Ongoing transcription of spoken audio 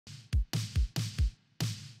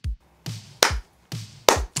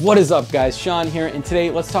What is up guys, Shawn here, and today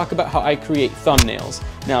let's talk about how I create thumbnails.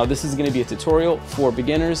 Now this is going to be a tutorial for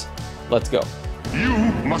beginners. Let's go. You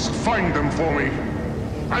must find them for me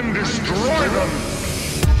and destroy them!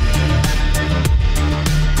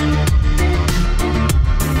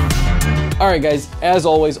 Alright guys, as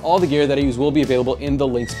always, all the gear that I use will be available in the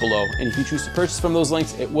links below, and if you choose to purchase from those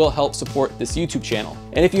links, it will help support this YouTube channel.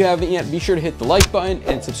 And if you haven't yet, be sure to hit the like button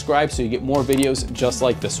and subscribe so you get more videos just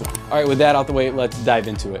like this one. Alright, with that out the way, let's dive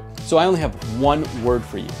into it. So I only have one word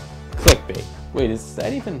for you: clickbait. Wait, is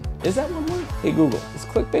that one word? Hey Google, is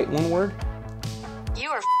clickbait one word? You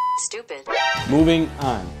are stupid. Moving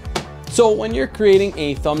on. So when you're creating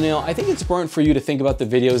a thumbnail, I think it's important for you to think about the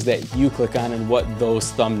videos that you click on and what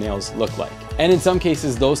those thumbnails look like. And in some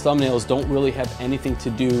cases, those thumbnails don't really have anything to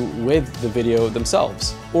do with the video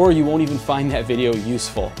themselves, or you won't even find that video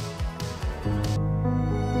useful.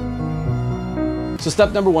 So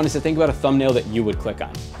step number one is to think about a thumbnail that you would click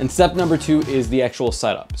on. And step number two is the actual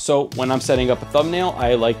setup. So when I'm setting up a thumbnail,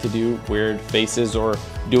 I like to do weird faces or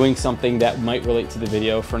doing something that might relate to the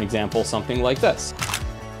video. For an example, something like this.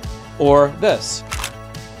 Or this,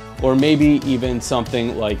 or maybe even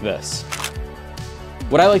something like this.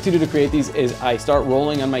 What I like to do to create these is I start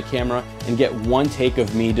rolling on my camera and get one take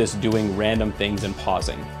of me just doing random things and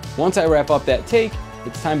pausing. Once I wrap up that take,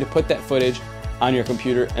 it's time to put that footage on your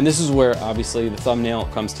computer, and this is where obviously the thumbnail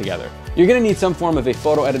comes together. You're gonna need some form of a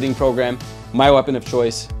photo editing program. My weapon of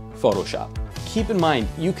choice, Photoshop. Keep in mind,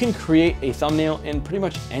 you can create a thumbnail in pretty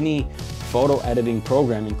much any photo editing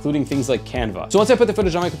program, including things like Canva. So once I put the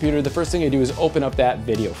footage on my computer, the first thing I do is open up that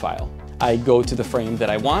video file. I go to the frame that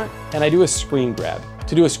I want and I do a screen grab.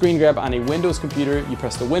 To do a screen grab on a Windows computer, you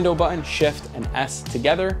press the window button, Shift and S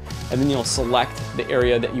together, and then you'll select the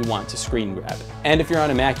area that you want to screen grab. And if you're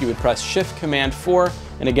on a Mac, you would press Shift Command 4,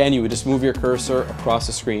 and again, you would just move your cursor across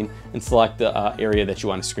the screen and select the area that you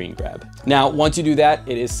want to screen grab. Now, once you do that,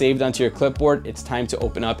 it is saved onto your clipboard. It's time to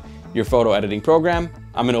open up your photo editing program.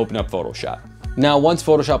 I'm gonna open up Photoshop. Now, once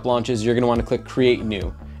Photoshop launches, you're gonna wanna click Create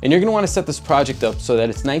New. And you're gonna wanna set this project up so that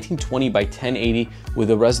it's 1920 by 1080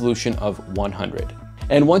 with a resolution of 100.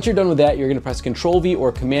 And once you're done with that, you're gonna press Control-V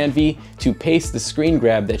or Command-V to paste the screen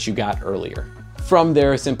grab that you got earlier. From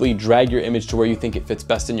there, simply drag your image to where you think it fits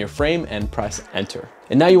best in your frame and press Enter.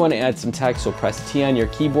 And now you wanna add some text, so press T on your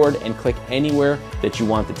keyboard and click anywhere that you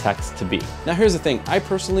want the text to be. Now here's the thing, I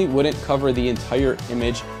personally wouldn't cover the entire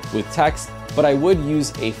image with text, but I would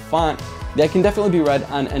use a font that can definitely be read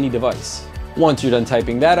on any device. Once you're done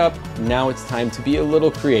typing that up, now it's time to be a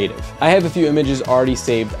little creative. I have a few images already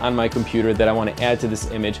saved on my computer that I want to add to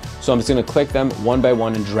this image, so I'm just going to click them one by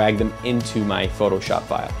one and drag them into my Photoshop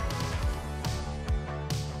file.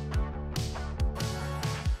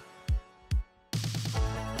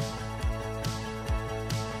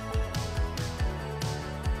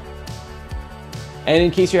 And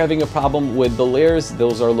in case you're having a problem with the layers,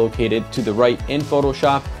 those are located to the right in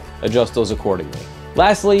Photoshop. Adjust those accordingly.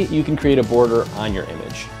 Lastly, you can create a border on your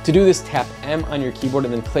image. To do this, tap M on your keyboard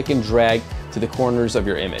and then click and drag to the corners of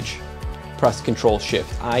your image. Press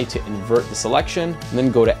Ctrl-Shift-I to invert the selection, and then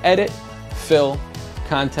go to Edit, Fill,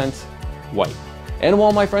 Content, White. And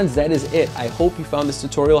well, my friends, that is it. I hope you found this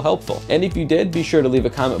tutorial helpful. And if you did, be sure to leave a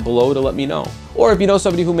comment below to let me know. Or if you know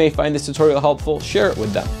somebody who may find this tutorial helpful, share it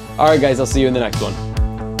with them. All right, guys, I'll see you in the next one.